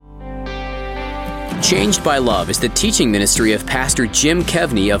Changed by Love is the teaching ministry of Pastor Jim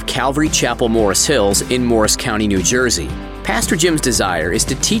Kevney of Calvary Chapel, Morris Hills in Morris County, New Jersey. Pastor Jim's desire is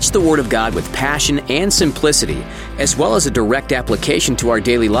to teach the Word of God with passion and simplicity, as well as a direct application to our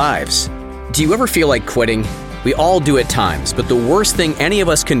daily lives. Do you ever feel like quitting? We all do at times, but the worst thing any of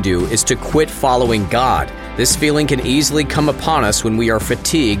us can do is to quit following God. This feeling can easily come upon us when we are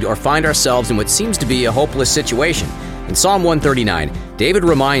fatigued or find ourselves in what seems to be a hopeless situation. In Psalm 139, David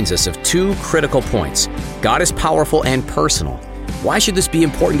reminds us of two critical points. God is powerful and personal. Why should this be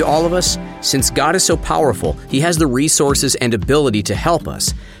important to all of us? Since God is so powerful, He has the resources and ability to help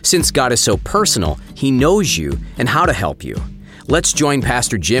us. Since God is so personal, He knows you and how to help you. Let's join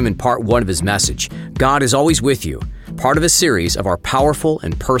Pastor Jim in part 1 of his message, God is Always With You, part of a series of our powerful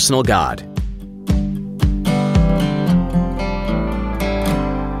and personal God.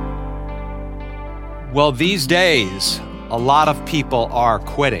 Well, these days, a lot of people are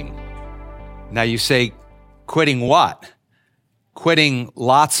quitting. Now you say, quitting what? Quitting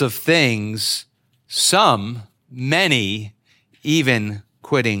lots of things, some, many, even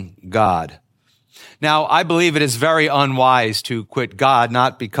quitting God. Now, I believe it is very unwise to quit God,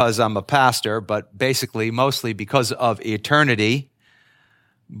 not because I'm a pastor, but basically mostly because of eternity,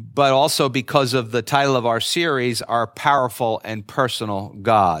 but also because of the title of our series, Our Powerful and Personal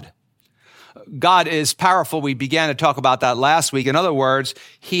God. God is powerful. We began to talk about that last week. In other words,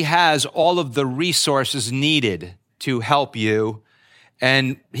 He has all of the resources needed to help you,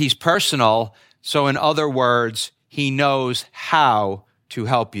 and He's personal. So in other words, He knows how to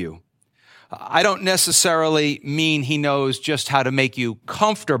help you. I don't necessarily mean He knows just how to make you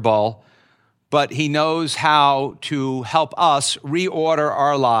comfortable, but He knows how to help us reorder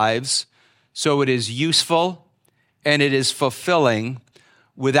our lives so it is useful and it is fulfilling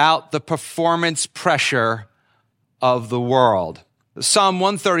without the performance pressure of the world. Psalm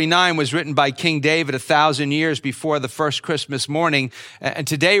 139 was written by King David 1,000 years before the first Christmas morning, and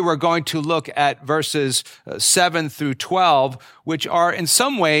today we're going to look at verses 7 through 12, which are in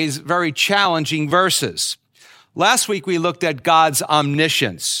some ways very challenging verses. Last week we looked at God's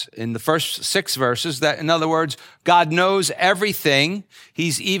omniscience in the first 6 verses, that in other words, God knows everything.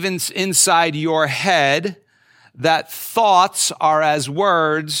 He's even inside your head, that thoughts are as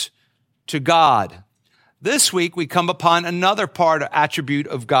words to God. This week, we come upon another attribute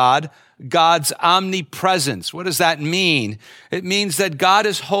of God, God's omnipresence. What does that mean? It means that God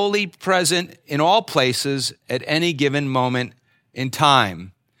is wholly present in all places at any given moment in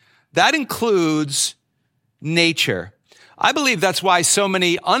time. That includes nature. I believe that's why so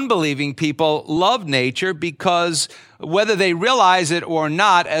many unbelieving people love nature, because whether they realize it or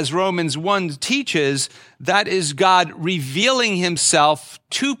not, as Romans 1 teaches, that is God revealing Himself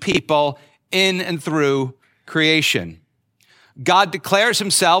to people in and through creation. God declares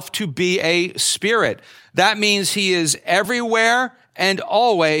Himself to be a spirit. That means He is everywhere and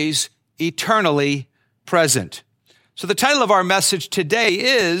always eternally present. So the title of our message today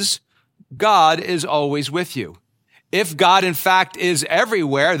is, God is always with you. If God, in fact, is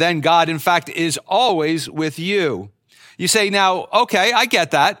everywhere, then God, in fact, is always with you. You say, now, okay, I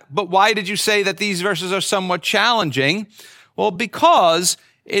get that, but why did you say that these verses are somewhat challenging? Well, because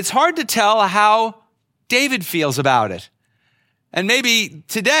it's hard to tell how David feels about it. And maybe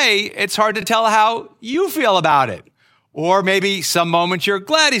today it's hard to tell how you feel about it. Or maybe some moments you're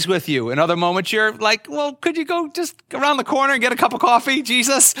glad He's with you, and other moments you're like, well, could you go just around the corner and get a cup of coffee,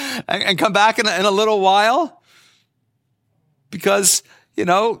 Jesus, and come back in a little while? Because,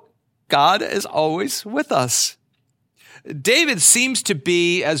 God is always with us. David seems to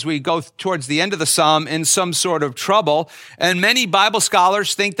be, as we go towards the end of the psalm, in some sort of trouble. And many Bible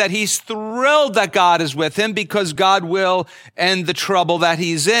scholars think that he's thrilled that God is with him because God will end the trouble that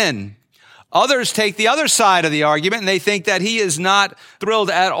he's in. Others take the other side of the argument, and they think that he is not thrilled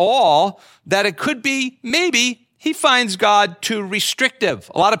at all, that it could be maybe he finds God too restrictive.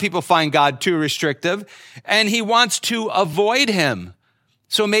 A lot of people find God too restrictive, and he wants to avoid Him.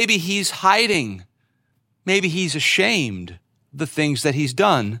 So maybe he's hiding. Maybe he's ashamed of the things that he's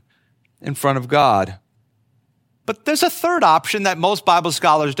done in front of God. But there's a third option that most Bible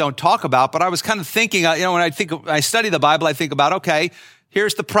scholars don't talk about, but I was kind of thinking, when I study the Bible, I think about, okay,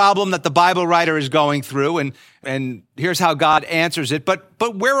 here's the problem that the Bible writer is going through, and here's how God answers it.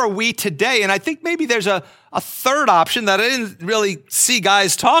 But where are we today? And I think maybe there's a third option that I didn't really see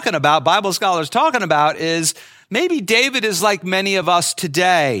Bible scholars talking about, is maybe David is like many of us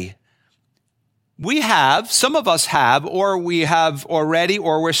today. Some of us have, or we have already,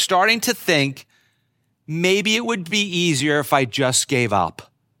 or we're starting to think, maybe it would be easier if I just gave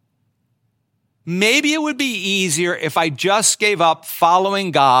up. Maybe it would be easier if I just gave up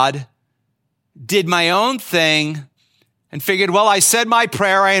following God did my own thing and figured, well, I said my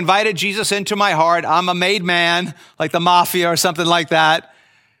prayer. I invited Jesus into my heart. I'm a made man, like the mafia or something like that.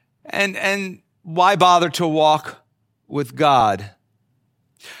 And why bother to walk with God?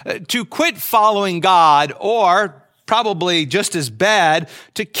 To quit following God, or probably just as bad,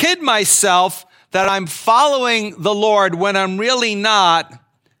 to kid myself that I'm following the Lord when I'm really not,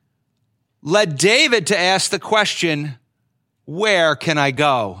 led David to ask the question, where can I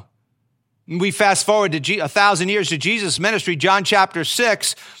go? We fast forward to 1,000 years to Jesus' ministry. John chapter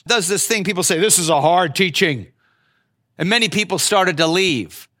 6 does this thing. People say, this is a hard teaching. And many people started to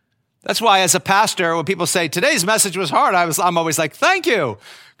leave. That's why as a pastor, when people say, today's message was hard, I'm always like, thank you.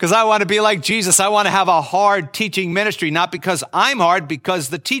 Because I want to be like Jesus. I want to have a hard teaching ministry, not because I'm hard, because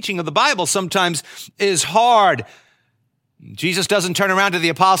the teaching of the Bible sometimes is hard. Jesus doesn't turn around to the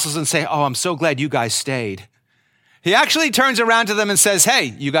apostles and say, oh, I'm so glad you guys stayed. He actually turns around to them and says, hey,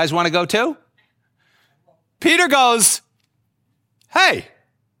 you guys want to go too? Peter goes, hey,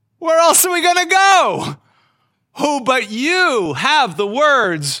 where else are we going to go? Who but you have the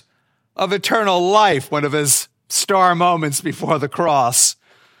words of eternal life, one of his star moments before the cross.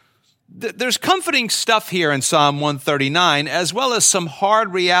 There's comforting stuff here in Psalm 139, as well as some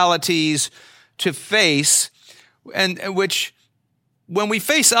hard realities to face, and which, when we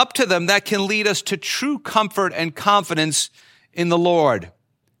face up to them, that can lead us to true comfort and confidence in the Lord.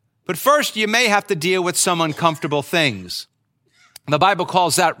 But first, you may have to deal with some uncomfortable things. The Bible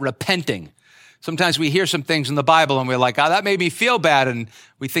calls that repenting. Sometimes we hear some things in the Bible and we're like, oh, that made me feel bad. And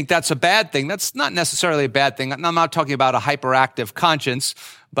we think that's a bad thing. That's not necessarily a bad thing. I'm not talking about a hyperactive conscience,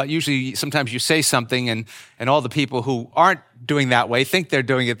 but usually sometimes you say something and all the people who aren't doing that way think they're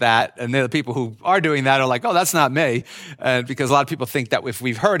doing it that. And the people who are doing that are like, oh, that's not me. Because a lot of people think that if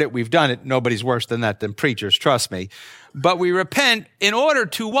we've heard it, we've done it. Nobody's worse than that than preachers, trust me. But we repent in order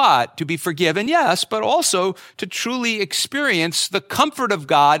to what? To be forgiven, yes, but also to truly experience the comfort of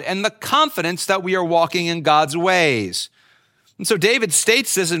God and the confidence that we are walking in God's ways. And so David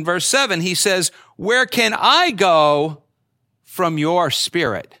states this in verse 7. He says, where can I go from your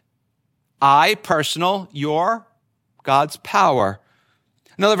spirit? I, personal, your, God's power.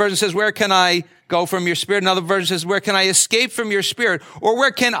 Another version says, where can I go from your spirit? Another version says, where can I escape from your spirit? Or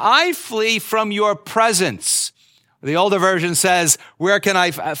where can I flee from your presence? The older version says, where can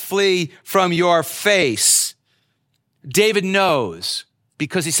I flee from your face? David knows,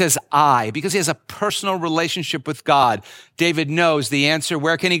 because he says I, because he has a personal relationship with God. David knows the answer.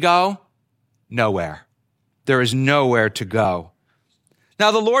 Where can he go? Nowhere. There is nowhere to go. Now,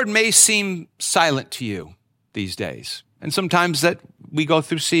 the Lord may seem silent to you these days, and sometimes that we go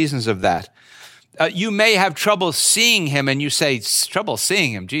through seasons of that. You may have trouble seeing him, and you say, trouble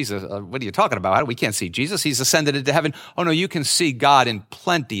seeing him, Jesus, what are you talking about? We can't see Jesus. He's ascended into heaven. Oh, no, you can see God in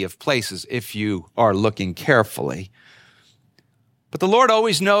plenty of places if you are looking carefully. But the Lord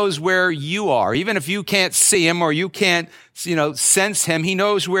always knows where you are. Even if you can't see him or you can't, sense him, he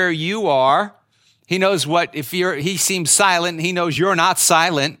knows where you are. He knows he seems silent, he knows you're not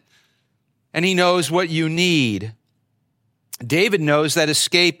silent, and he knows what you need. David knows that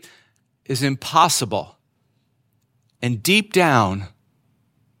escape is impossible. And deep down,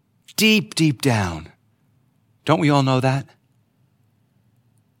 deep down, don't we all know that?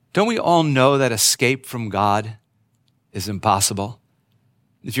 Don't we all know that escape from God is impossible?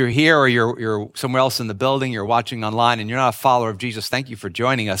 If you're here or you're somewhere else in the building, you're watching online and you're not a follower of Jesus, thank you for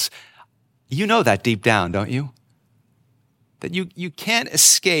joining us. You know that deep down, don't you? That you can't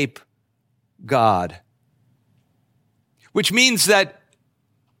escape God. Which means that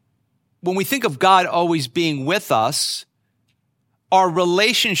when we think of God always being with us, our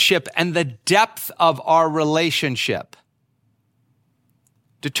relationship and the depth of our relationship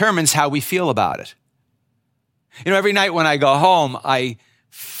determines how we feel about it. Every night when I go home,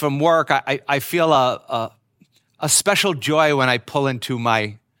 from work, I feel a special joy when I pull into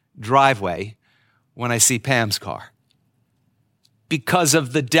my driveway when I see Pam's car. Because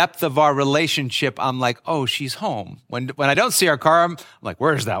of the depth of our relationship, I'm like, oh, she's home. When I don't see our car, I'm like,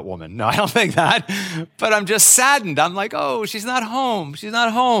 where's that woman? No, I don't think that. But I'm just saddened. I'm like, oh, she's not home. She's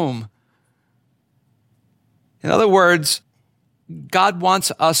not home. In other words, God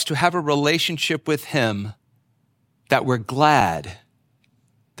wants us to have a relationship with him that we're glad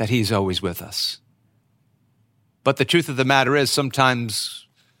that he's always with us. But the truth of the matter is sometimes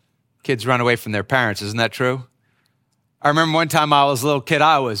kids run away from their parents. Isn't that true? I remember one time I was a little kid,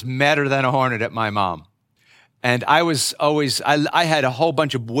 I was madder than a hornet at my mom. And I had a whole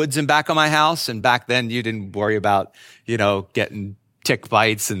bunch of woods in back of my house. And back then you didn't worry about, getting tick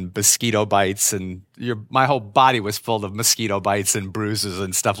bites and mosquito bites, and my whole body was full of mosquito bites and bruises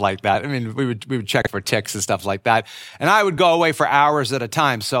and stuff like that. I mean, we would check for ticks and stuff like that. And I would go away for hours at a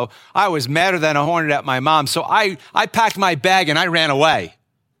time. So I was madder than a hornet at my mom. So I packed my bag and I ran away.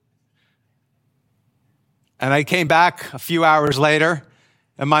 And I came back a few hours later,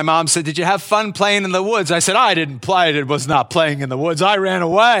 and my mom said, "Did you have fun playing in the woods?" I said, "I didn't play. It was not playing in the woods. I ran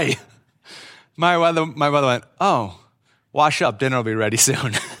away." My mother went, "Oh, wash up. Dinner will be ready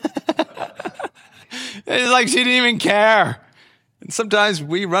soon." It's like she didn't even care. And sometimes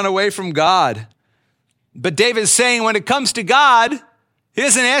we run away from God. But David is saying when it comes to God, he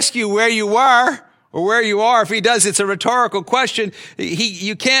doesn't ask you where you were or where you are. If he does, it's a rhetorical question.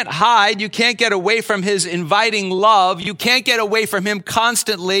 You can't hide. You can't get away from his inviting love. You can't get away from him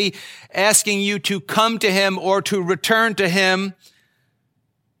constantly asking you to come to him or to return to him.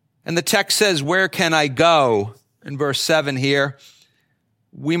 And the text says, "Where can I go?" In verse 7 here.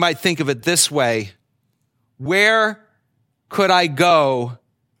 We might think of it this way: where could I go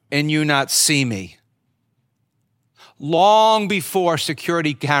and you not see me? Long before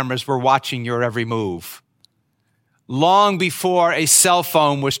security cameras were watching your every move, long before a cell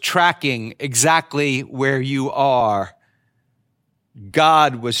phone was tracking exactly where you are,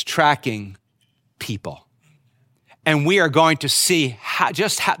 God was tracking people. And we are going to see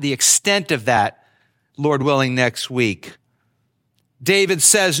just the extent of that, Lord willing, next week. David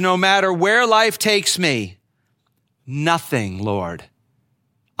says, no matter where life takes me, nothing, Lord,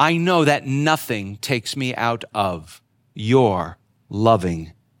 I know that nothing takes me out of your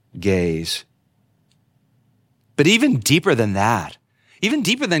loving gaze. But even deeper than that, even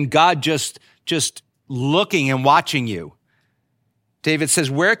deeper than God just looking and watching you, David says,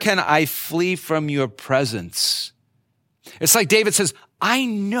 where can I flee from your presence? It's like David says, I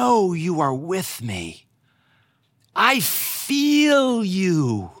know you are with me. I feel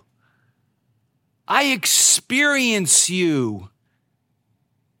you. I experience you.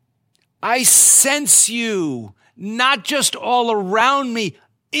 I sense you, not just all around me,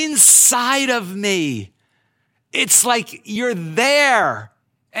 inside of me. It's like you're there.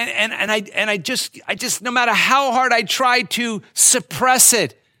 And I just, no matter how hard I try to suppress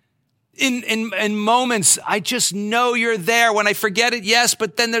it, in moments, I just know you're there. When I forget it, yes,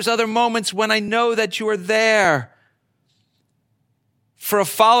 but then there's other moments when I know that you are there. For a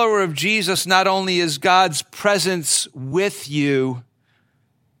follower of Jesus, not only is God's presence with you,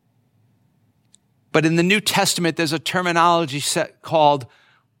 but in the New Testament, there's a terminology set called,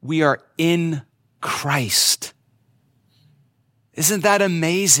 we are in Christ. Isn't that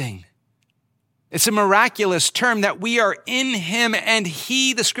amazing? It's a miraculous term that we are in him and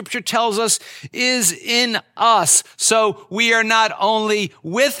he, the scripture tells us, is in us. So we are not only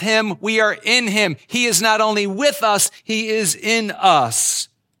with him, we are in him. He is not only with us, he is in us.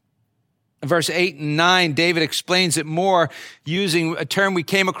 In verse 8 and 9, David explains it more using a term we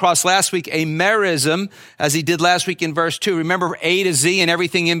came across last week, a merism, as he did last week in verse 2. Remember A to Z and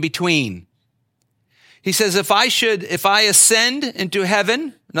everything in between. He says, if I ascend into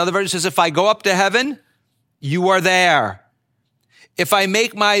heaven, another verse says, if I go up to heaven, you are there. If I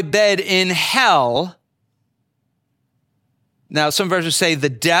make my bed in hell, now some versions say the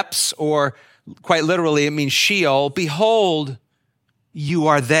depths, or quite literally it means Sheol, behold, you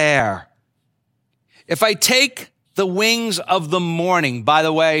are there. If I take the wings of the morning, by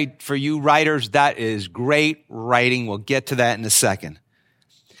the way, for you writers, that is great writing. We'll get to that in a second.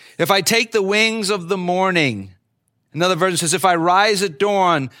 If I take the wings of the morning, another version says, if I rise at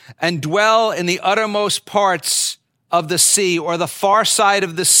dawn and dwell in the uttermost parts of the sea or the far side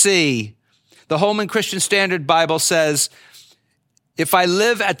of the sea, the Holman Christian Standard Bible says, if I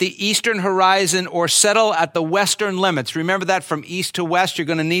live at the eastern horizon or settle at the western limits, remember that from east to west, you're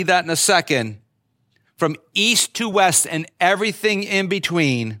going to need that in a second. From east to west and everything in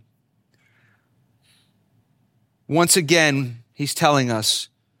between. Once again, he's telling us,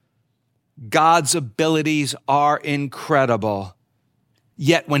 God's abilities are incredible.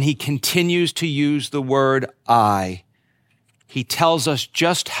 Yet when he continues to use the word I, he tells us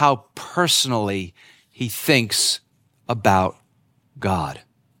just how personally he thinks about God.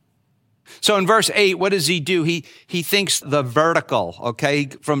 So in verse 8, what does he do? He thinks the vertical, okay,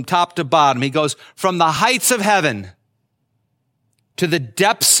 from top to bottom. He goes from the heights of heaven to the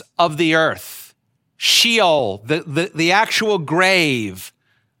depths of the earth, Sheol, the actual grave.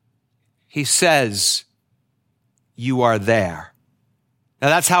 He says, you are there. Now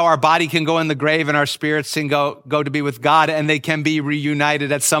that's how our body can go in the grave and our spirits can go to be with God, and they can be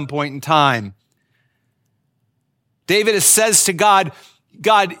reunited at some point in time. David says to God,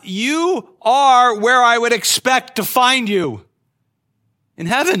 God, you are where I would expect to find you. in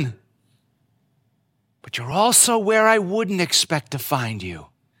heaven. But you're also where I wouldn't expect to find you,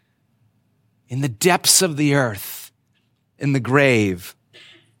 in the depths of the earth, in the grave.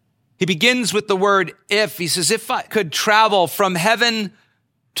 He begins with the word if. He says, if I could travel from heaven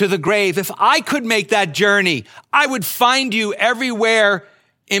to the grave, if I could make that journey, I would find you everywhere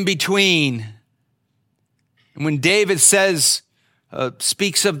in between. And when David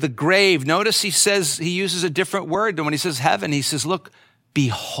speaks of the grave, notice he uses a different word than when he says heaven. He says, look,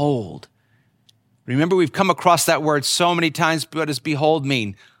 behold. Remember, we've come across that word so many times. What does behold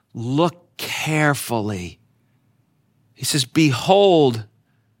mean? Look carefully. He says, behold,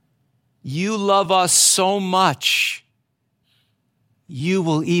 you love us so much, you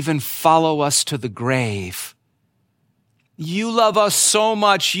will even follow us to the grave. You love us so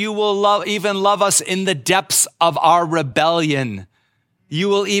much, you will even love us in the depths of our rebellion. You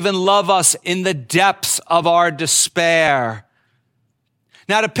will even love us in the depths of our despair.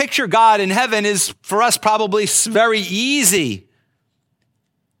 Now, to picture God in heaven is for us probably very easy,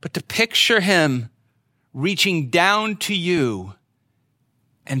 but to picture him reaching down to you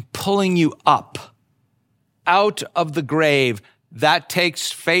and pulling you up out of the grave, that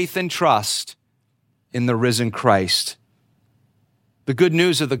takes faith and trust in the risen Christ. The good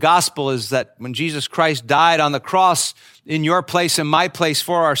news of the gospel is that when Jesus Christ died on the cross in your place and my place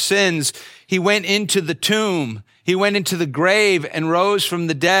for our sins, he went into the tomb, he went into the grave and rose from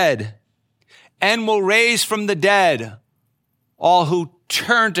the dead, and will raise from the dead all who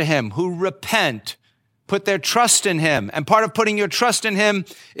turn to him, who repent, put their trust in him. And part of putting your trust in him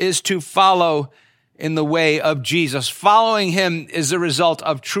is to follow in the way of Jesus. Following him is a result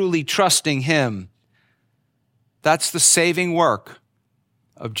of truly trusting him. That's the saving work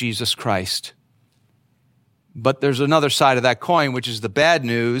of Jesus Christ. But there's another side of that coin, which is the bad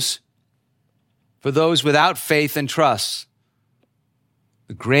news for those without faith and trust.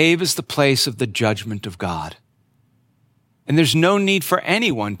 The grave is the place of the judgment of God. And there's no need for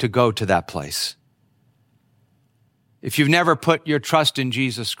anyone to go to that place. If you've never put your trust in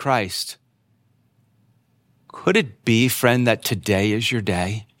Jesus Christ, could it be, friend, that today is your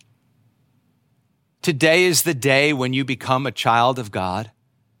day? Today is the day when you become a child of God.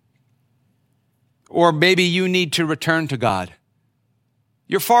 Or maybe you need to return to God.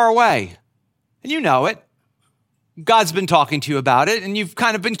 You're far away, and you know it. God's been talking to you about it, and you've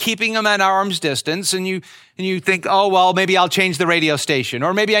kind of been keeping him at arm's distance, and you think, oh, well, maybe I'll change the radio station,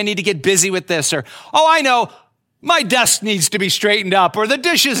 or maybe I need to get busy with this, or, oh, I know, my desk needs to be straightened up, or the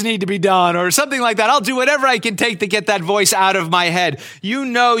dishes need to be done, or something like that. I'll do whatever I can take to get that voice out of my head. You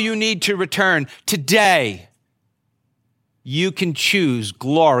know you need to return. Today, you can choose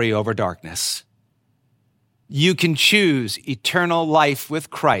glory over darkness. You can choose eternal life with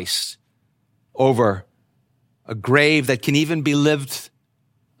Christ over a grave that can even be lived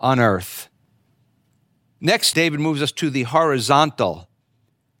on earth. Next, David moves us to the horizontal.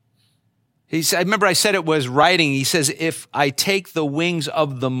 He said, remember I said it was writing. He says, if I take the wings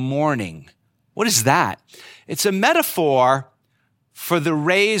of the morning. What is that? It's a metaphor for the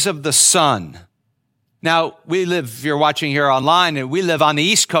rays of the sun. Now, if you're watching here online, and we live on the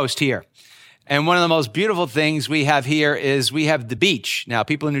East Coast here. And one of the most beautiful things we have here is we have the beach. Now,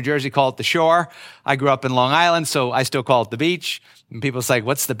 people in New Jersey call it the shore. I grew up in Long Island, so I still call it the beach. And people say,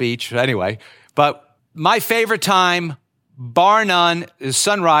 what's the beach? Anyway, but my favorite time, bar none, is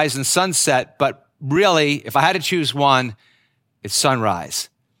sunrise and sunset. But really, if I had to choose one, it's sunrise.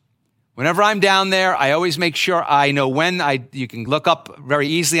 Whenever I'm down there, I always make sure I know when. You can look up very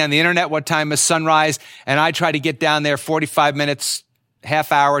easily on the internet what time is sunrise, and I try to get down there 45 minutes,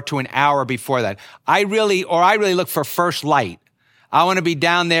 half hour to an hour before that. I really look for first light. I want to be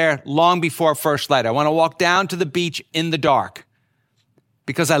down there long before first light. I want to walk down to the beach in the dark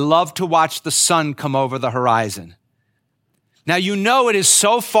because I love to watch the sun come over the horizon. Now, you know it is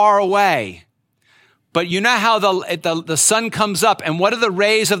so far away, but you know how the sun comes up, and what do the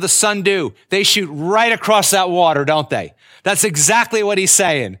rays of the sun do? They shoot right across that water, don't they? That's exactly what he's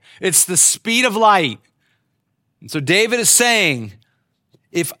saying. It's the speed of light. And so David is saying,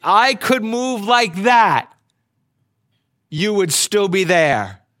 if I could move like that, you would still be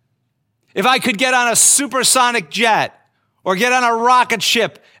there. If I could get on a supersonic jet or get on a rocket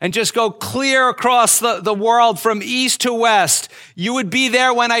ship and just go clear across the world from east to west, you would be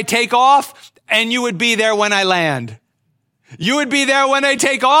there when I take off, and you would be there when I land. You would be there when I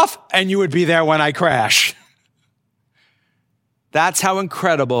take off, and you would be there when I crash. That's how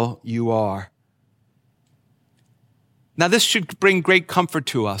incredible you are. Now, this should bring great comfort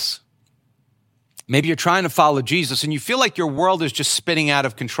to us. Maybe you're trying to follow Jesus and you feel like your world is just spinning out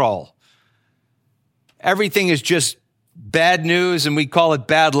of control. Everything is just bad news and we call it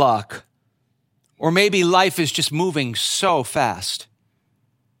bad luck. Or maybe life is just moving so fast.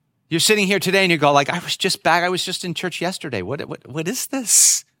 You're sitting here today and you go like, I was just in church yesterday. What is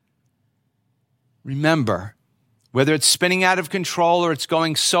this? Remember, whether it's spinning out of control or it's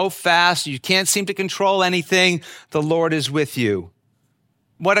going so fast, you can't seem to control anything, the Lord is with you.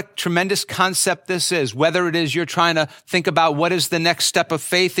 What a tremendous concept this is, whether it is you're trying to think about what is the next step of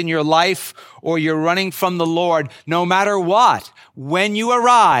faith in your life or you're running from the Lord, no matter what, when you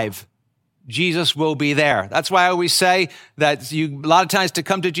arrive, Jesus will be there. That's why I always say that a lot of times to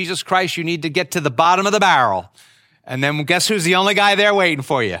come to Jesus Christ, you need to get to the bottom of the barrel. And then guess who's the only guy there waiting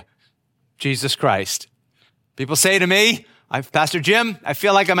for you? Jesus Christ. People say to me, Pastor Jim, I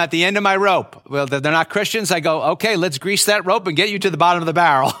feel like I'm at the end of my rope. Well, they're not Christians. I go, okay, let's grease that rope and get you to the bottom of the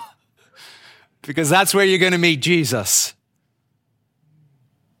barrel because that's where you're going to meet Jesus.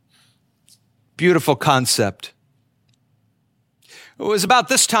 Beautiful concept. It was about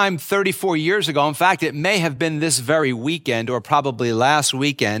this time 34 years ago. In fact, it may have been this very weekend or probably last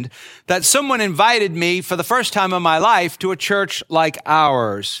weekend that someone invited me for the first time in my life to a church like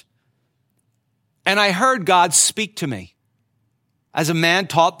ours. And I heard God speak to me as a man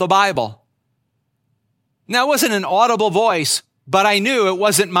taught the Bible. Now, it wasn't an audible voice, but I knew it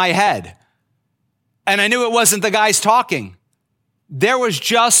wasn't my head. And I knew it wasn't the guys talking. There was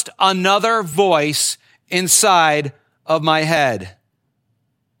just another voice inside of my head.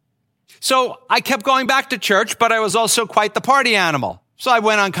 So I kept going back to church, but I was also quite the party animal. So I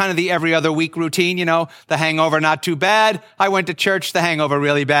went on kind of the every other week routine, the hangover not too bad. I went to church, the hangover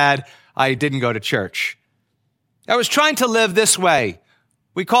really bad. I didn't go to church. I was trying to live this way.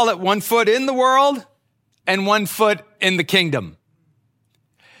 We call it 1 foot in the world and 1 foot in the kingdom.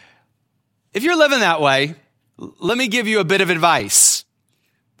 If you're living that way, let me give you a bit of advice.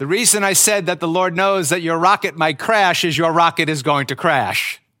 The reason I said that the Lord knows that your rocket might crash is your rocket is going to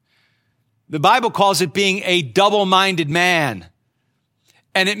crash. The Bible calls it being a double-minded man,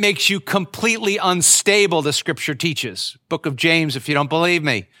 and it makes you completely unstable, the scripture teaches. Book of James, if you don't believe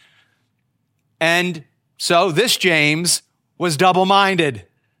me. And so this James was double-minded.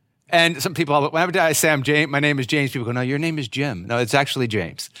 And some people, whenever I say I'm James, my name is James, people go, no, your name is Jim. No, it's actually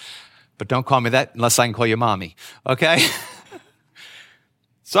James. But don't call me that unless I can call you mommy, okay?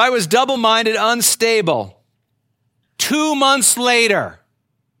 So I was double-minded, unstable. 2 months later,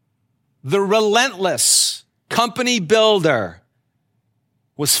 the relentless company builder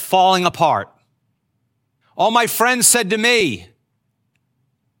was falling apart. All my friends said to me,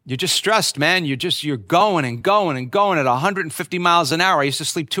 you're just stressed, man. You're going and going and going at 150 miles an hour. I used to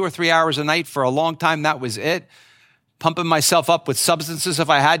sleep 2 or 3 hours a night for a long time. That was it. Pumping myself up with substances if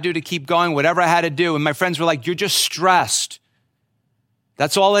I had to keep going, whatever I had to do. And my friends were like, you're just stressed.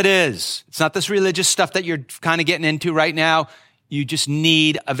 That's all it is. It's not this religious stuff that you're kind of getting into right now. You just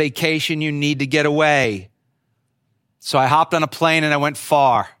need a vacation. You need to get away. So I hopped on a plane and I went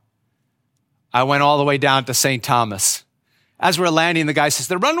far. I went all the way down to St. Thomas. As we're landing, the guy says,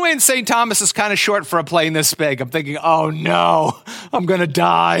 the runway in St. Thomas is kind of short for a plane this big. I'm thinking, oh no, I'm going to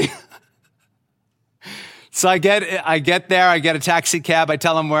die. So I get there, I get a taxi cab, I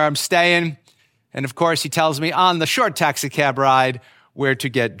tell him where I'm staying. And of course, he tells me on the short taxi cab ride where to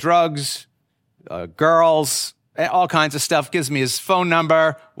get drugs, girls, all kinds of stuff. Gives me his phone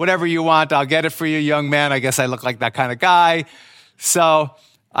number, whatever you want, I'll get it for you, young man. I guess I look like that kind of guy. So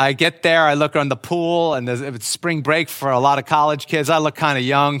I get there, I look on the pool, and it's spring break for a lot of college kids. I look kind of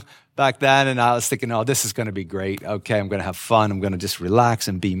young back then, and I was thinking, oh, this is going to be great. Okay, I'm going to have fun. I'm going to just relax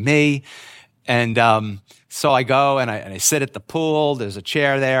and be me. And so I go and I sit at the pool. There's a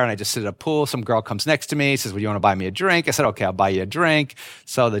chair there, and I just sit at a pool. Some girl comes next to me, says, well, you want to buy me a drink? I said, okay, I'll buy you a drink.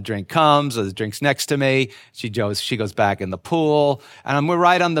 So the drink comes, or the drink's next to me. She goes back in the pool, and we're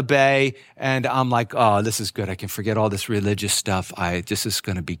right on the bay, and I'm like, oh, this is good. I can forget all this religious stuff. This is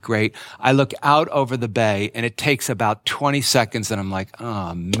going to be great. I look out over the bay, and it takes about 20 seconds, and I'm like,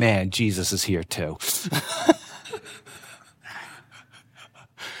 oh, man, Jesus is here too.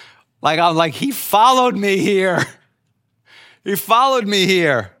 I'm like, he followed me here. He followed me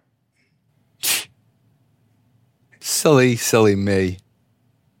here. Silly, silly me.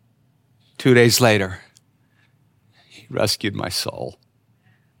 2 days later, he rescued my soul.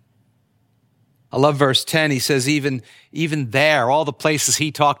 I love verse 10. He says, even there, all the places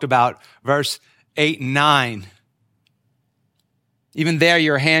he talked about, verse 8 and 9. Even there,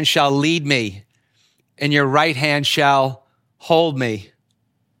 your hand shall lead me, and your right hand shall hold me.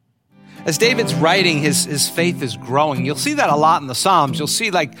 As David's writing, his faith is growing. You'll see that a lot in the Psalms. You'll see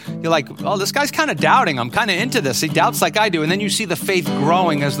you're like, oh, this guy's kind of doubting. I'm kind of into this. He doubts like I do. And then you see the faith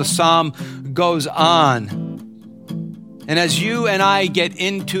growing as the Psalm goes on. And as you and I get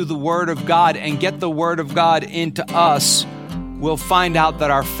into the Word of God and get the Word of God into us, we'll find out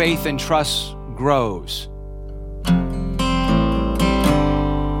that our faith and trust grows.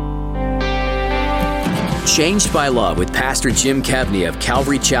 Changed by Love with Pastor Jim Kevney of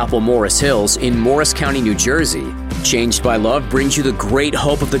Calvary Chapel, Morris Hills in Morris County, New Jersey. Changed by Love brings you the great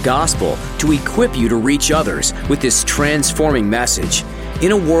hope of the gospel to equip you to reach others with this transforming message.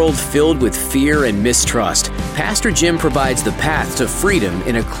 In a world filled with fear and mistrust, Pastor Jim provides the path to freedom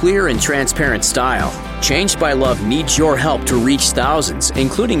in a clear and transparent style. Changed by Love needs your help to reach thousands,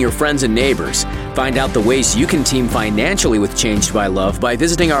 including your friends and neighbors. Find out the ways you can team financially with Changed by Love by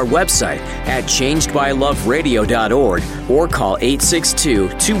visiting our website at changedbyloveradio.org or call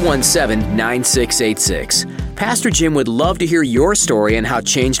 862-217-9686. Pastor Jim would love to hear your story and how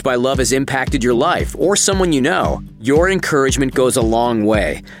Changed by Love has impacted your life or someone you know. Your encouragement goes a long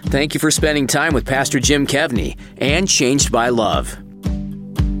way. Thank you for spending time with Pastor Jim Kevney and Changed by Love.